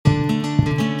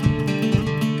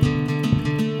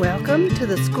Welcome to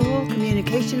the School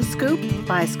Communication Scoop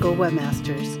by School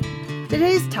Webmasters.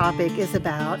 Today's topic is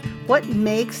about what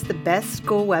makes the best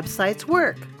school websites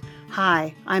work.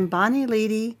 Hi, I'm Bonnie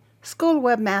Leedy, School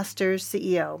Webmasters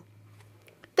CEO.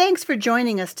 Thanks for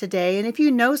joining us today, and if you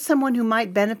know someone who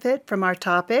might benefit from our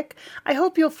topic, I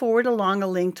hope you'll forward along a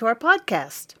link to our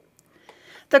podcast.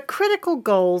 The critical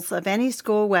goals of any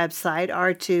school website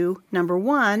are to, number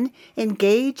one,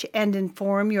 engage and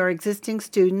inform your existing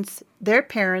students, their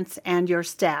parents, and your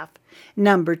staff.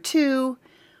 Number two,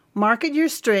 market your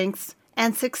strengths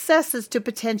and successes to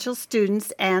potential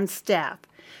students and staff.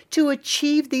 To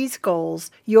achieve these goals,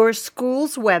 your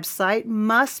school's website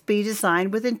must be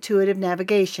designed with intuitive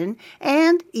navigation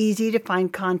and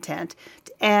easy-to-find content,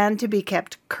 and to be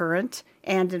kept current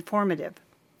and informative.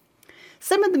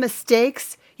 Some of the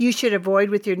mistakes you should avoid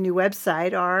with your new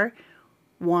website are: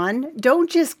 1. Don't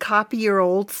just copy your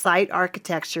old site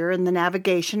architecture and the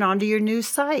navigation onto your new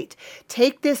site.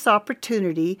 Take this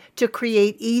opportunity to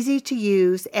create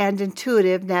easy-to-use and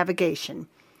intuitive navigation.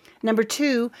 Number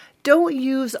 2, don't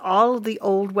use all of the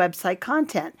old website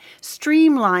content.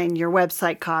 Streamline your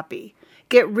website copy.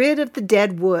 Get rid of the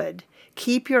dead wood.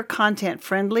 Keep your content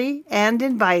friendly and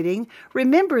inviting.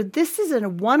 Remember, this is a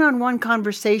one-on-one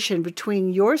conversation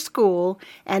between your school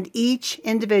and each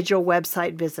individual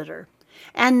website visitor.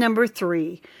 And number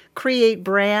 3, create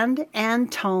brand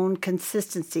and tone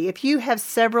consistency. If you have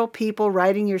several people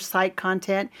writing your site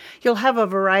content, you'll have a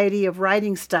variety of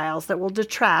writing styles that will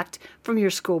detract from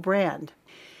your school brand.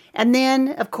 And then,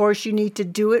 of course, you need to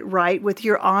do it right with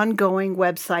your ongoing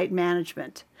website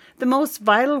management. The most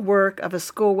vital work of a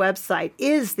school website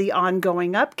is the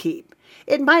ongoing upkeep.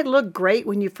 It might look great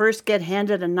when you first get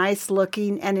handed a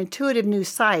nice-looking and intuitive new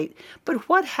site, but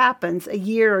what happens a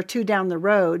year or two down the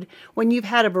road when you've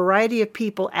had a variety of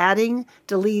people adding,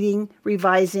 deleting,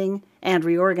 revising, and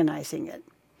reorganizing it?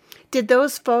 Did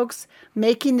those folks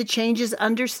making the changes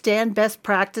understand best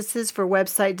practices for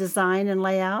website design and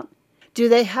layout? Do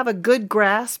they have a good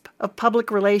grasp of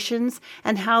public relations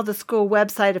and how the school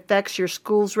website affects your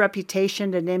school's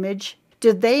reputation and image?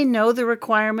 Do they know the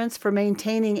requirements for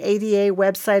maintaining ADA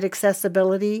website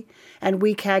accessibility and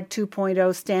WCAG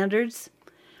 2.0 standards?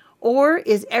 Or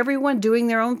is everyone doing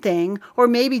their own thing, or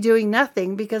maybe doing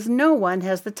nothing because no one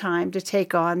has the time to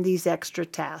take on these extra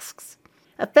tasks?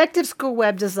 Effective school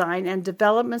web design and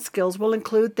development skills will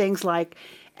include things like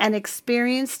an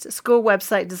experienced school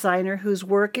website designer whose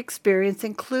work experience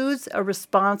includes a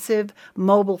responsive,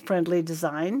 mobile-friendly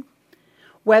design,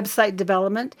 website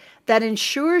development that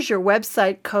ensures your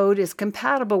website code is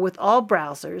compatible with all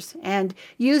browsers and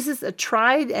uses a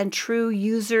tried and true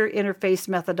user interface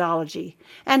methodology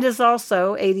and is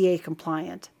also ADA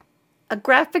compliant. A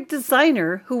graphic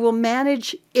designer who will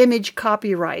manage image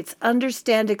copyrights,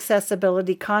 understand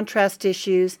accessibility, contrast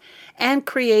issues, and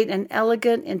create an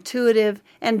elegant, intuitive,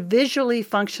 and visually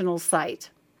functional site.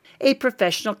 A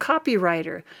professional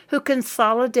copywriter who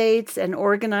consolidates and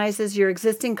organizes your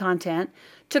existing content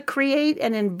to create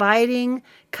an inviting,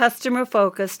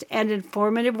 customer-focused, and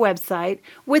informative website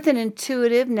with an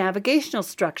intuitive navigational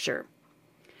structure.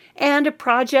 And a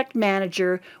project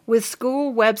manager with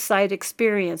school website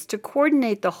experience to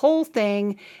coordinate the whole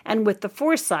thing and with the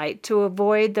foresight to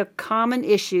avoid the common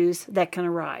issues that can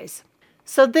arise.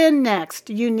 So then next,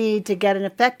 you need to get an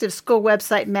effective school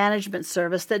website management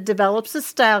service that develops a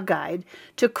style guide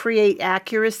to create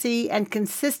accuracy and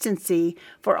consistency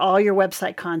for all your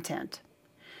website content.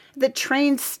 That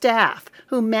trains staff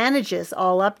who manages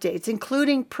all updates,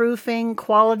 including proofing,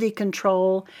 quality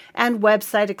control, and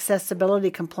website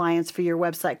accessibility compliance for your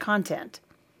website content.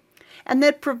 And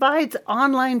that provides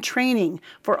online training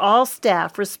for all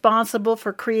staff responsible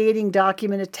for creating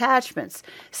document attachments,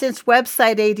 since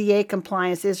website ADA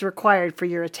compliance is required for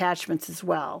your attachments as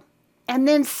well. And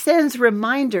then sends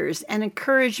reminders and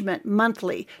encouragement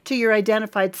monthly to your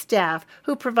identified staff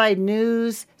who provide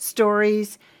news,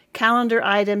 stories, calendar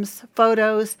items,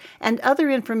 photos, and other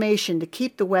information to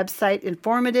keep the website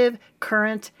informative,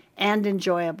 current, and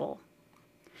enjoyable.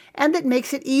 And that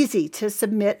makes it easy to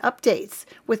submit updates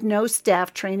with no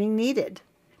staff training needed.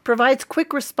 Provides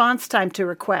quick response time to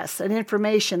requests and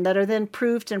information that are then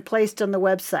proofed and placed on the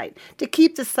website to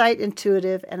keep the site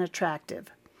intuitive and attractive.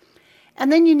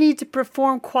 And then you need to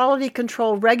perform quality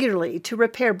control regularly to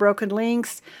repair broken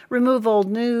links, remove old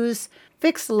news,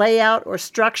 fix layout or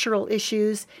structural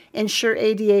issues, ensure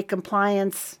ADA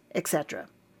compliance, etc.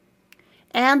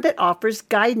 And that offers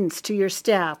guidance to your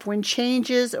staff when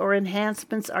changes or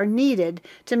enhancements are needed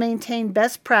to maintain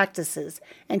best practices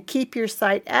and keep your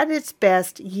site at its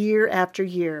best year after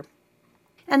year.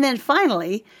 And then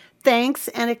finally, thanks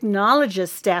and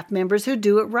acknowledges staff members who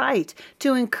do it right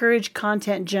to encourage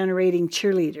content-generating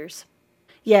cheerleaders.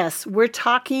 Yes, we're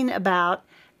talking about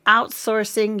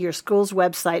outsourcing your school's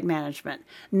website management,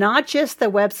 not just the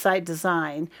website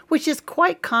design, which is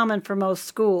quite common for most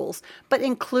schools, but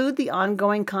include the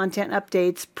ongoing content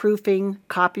updates, proofing,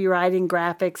 copywriting,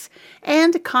 graphics,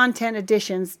 and content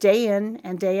additions day in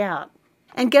and day out.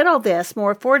 And get all this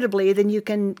more affordably than you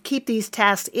can keep these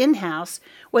tasks in-house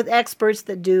with experts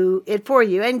that do it for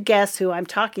you. And guess who I'm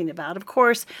talking about? Of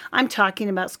course, I'm talking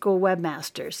about school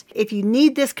webmasters. If you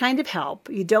need this kind of help,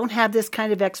 you don't have this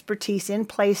kind of expertise in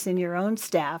place in your own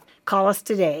staff, call us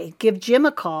today. Give Jim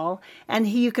a call, and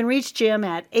you can reach Jim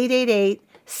at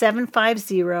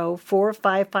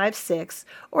 888-750-4556,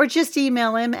 or just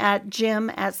email him at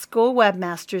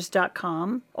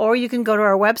jim@schoolwebmasters.com, or you can go to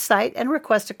our website and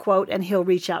request a quote and he'll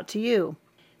reach out to you.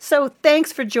 So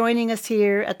thanks for joining us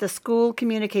here at the School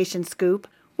Communication Scoop.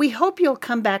 We hope you'll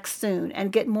come back soon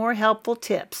and get more helpful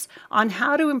tips on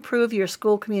how to improve your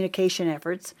school communication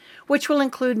efforts, which will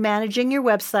include managing your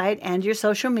website and your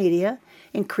social media,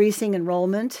 increasing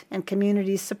enrollment and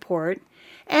community support,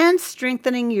 and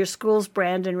strengthening your school's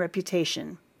brand and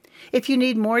reputation. If you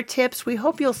need more tips, we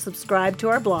hope you'll subscribe to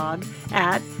our blog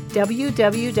at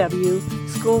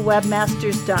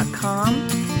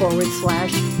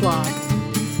www.schoolwebmasters.com/blog.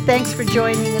 Thanks for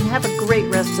joining and have a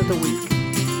great rest of the week.